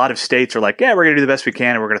 a lot of states are like, yeah, we're going to do the best we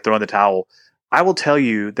can and we're going to throw in the towel. I will tell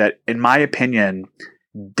you that, in my opinion,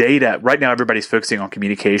 data, right now everybody's focusing on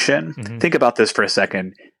communication. Mm-hmm. Think about this for a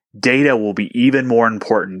second. Data will be even more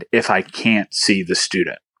important if I can't see the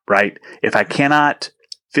student, right? If I cannot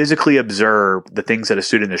physically observe the things that a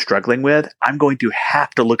student is struggling with, I'm going to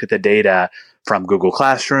have to look at the data from Google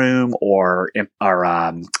Classroom or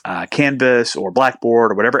Canvas or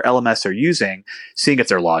Blackboard or whatever LMS they're using, seeing if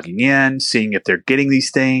they're logging in, seeing if they're getting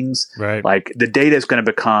these things. Right. Like, the data is going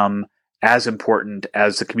to become as important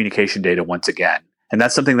as the communication data once again. And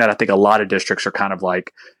that's something that I think a lot of districts are kind of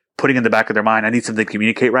like putting in the back of their mind. I need something to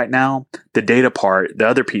communicate right now. The data part, the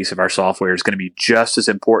other piece of our software, is going to be just as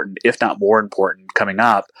important, if not more important, coming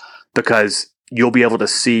up, because you'll be able to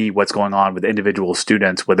see what's going on with individual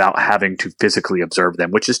students without having to physically observe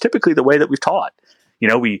them, which is typically the way that we've taught.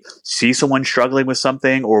 We see someone struggling with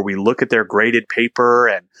something, or we look at their graded paper,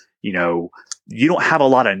 and, you don't have a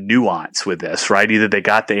lot of nuance with this, right? Either they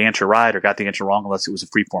got the answer right or got the answer wrong, unless it was a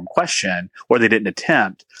free-form question, or they didn't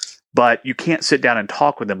attempt. But you can't sit down and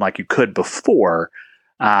talk with them like you could before,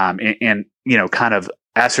 and kind of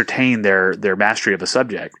ascertain their mastery of a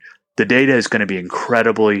subject. The data is going to be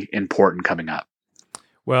incredibly important coming up.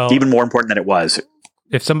 Well, even more important than it was.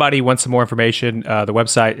 If somebody wants some more information, the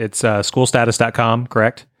website, it's schoolstatus.com,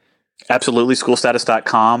 correct? Absolutely,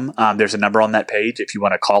 schoolstatus.com. There's a number on that page if you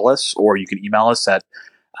want to call us, or you can email us at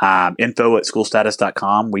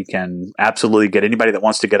info@schoolstatus.com. We can absolutely get anybody that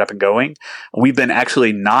wants to get up and going. We've been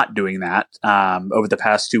actually not doing that over the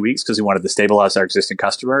past 2 weeks because we wanted to stabilize our existing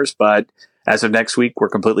customers. But as of next week, we're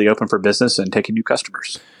completely open for business and taking new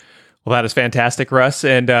customers. Well, that is fantastic, Russ,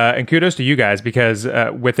 and kudos to you guys, because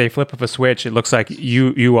with a flip of a switch, it looks like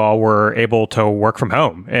you all were able to work from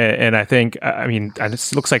home. And I think,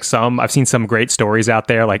 it looks like I've seen some great stories out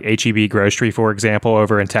there, like HEB Grocery, for example,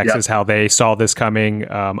 over in Texas, how they saw this coming.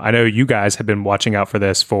 I know you guys have been watching out for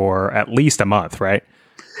this for at least a month, right?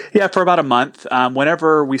 Yeah, for about a month.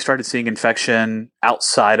 Whenever we started seeing infection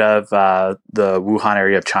outside of the Wuhan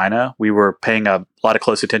area of China, we were paying a lot of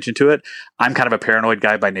close attention to it. I'm kind of a paranoid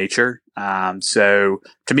guy by nature. So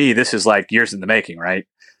to me, this is like years in the making, right?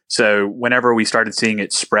 So whenever we started seeing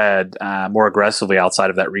it spread more aggressively outside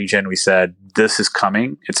of that region, we said, this is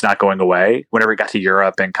coming. It's not going away. Whenever it got to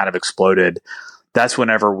Europe and kind of exploded, that's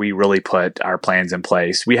whenever we really put our plans in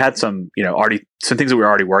place. We had some things that we were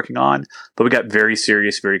already working on, but we got very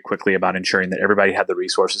serious very quickly about ensuring that everybody had the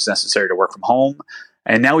resources necessary to work from home.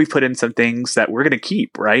 And now we've put in some things that we're going to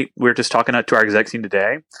keep, right? We're just talking to our exec team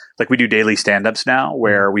today. Like, we do daily stand-ups now,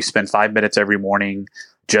 where we spend 5 minutes every morning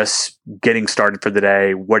just getting started for the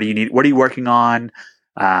day. What do you need? What are you working on?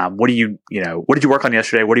 What did you work on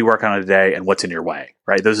yesterday? What are you working on today? And what's in your way,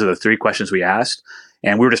 right? Those are the 3 questions we asked.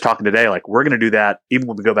 And we were just talking today, like, we're going to do that even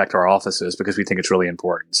when we go back to our offices, because we think it's really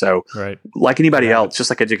important. So like anybody else, just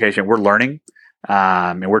like education, we're learning,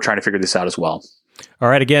 and we're trying to figure this out as well. All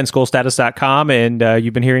right. Again, schoolstatus.com. And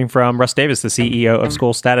you've been hearing from Russ Davis, the CEO of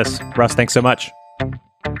School Status. Russ, thanks so much.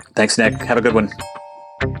 Thanks, Nick. Have a good one.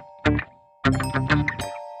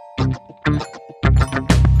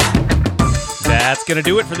 That's going to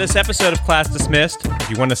do it for this episode of Class Dismissed. If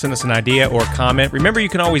you want to send us an idea or comment, remember you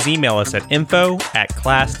can always email us at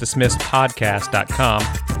info@classdismissedpodcast.com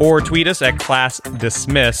or tweet us at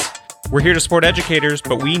classdismiss. We're here to support educators,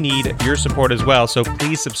 but we need your support as well. So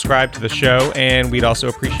please subscribe to the show, and we'd also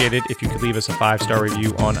appreciate it if you could leave us a 5-star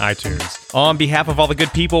review on iTunes. On behalf of all the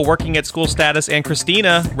good people working at School Status and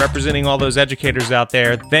Christina, representing all those educators out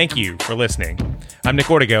there, thank you for listening. I'm Nick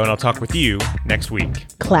Ortego, and I'll talk with you next week.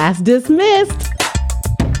 Class dismissed.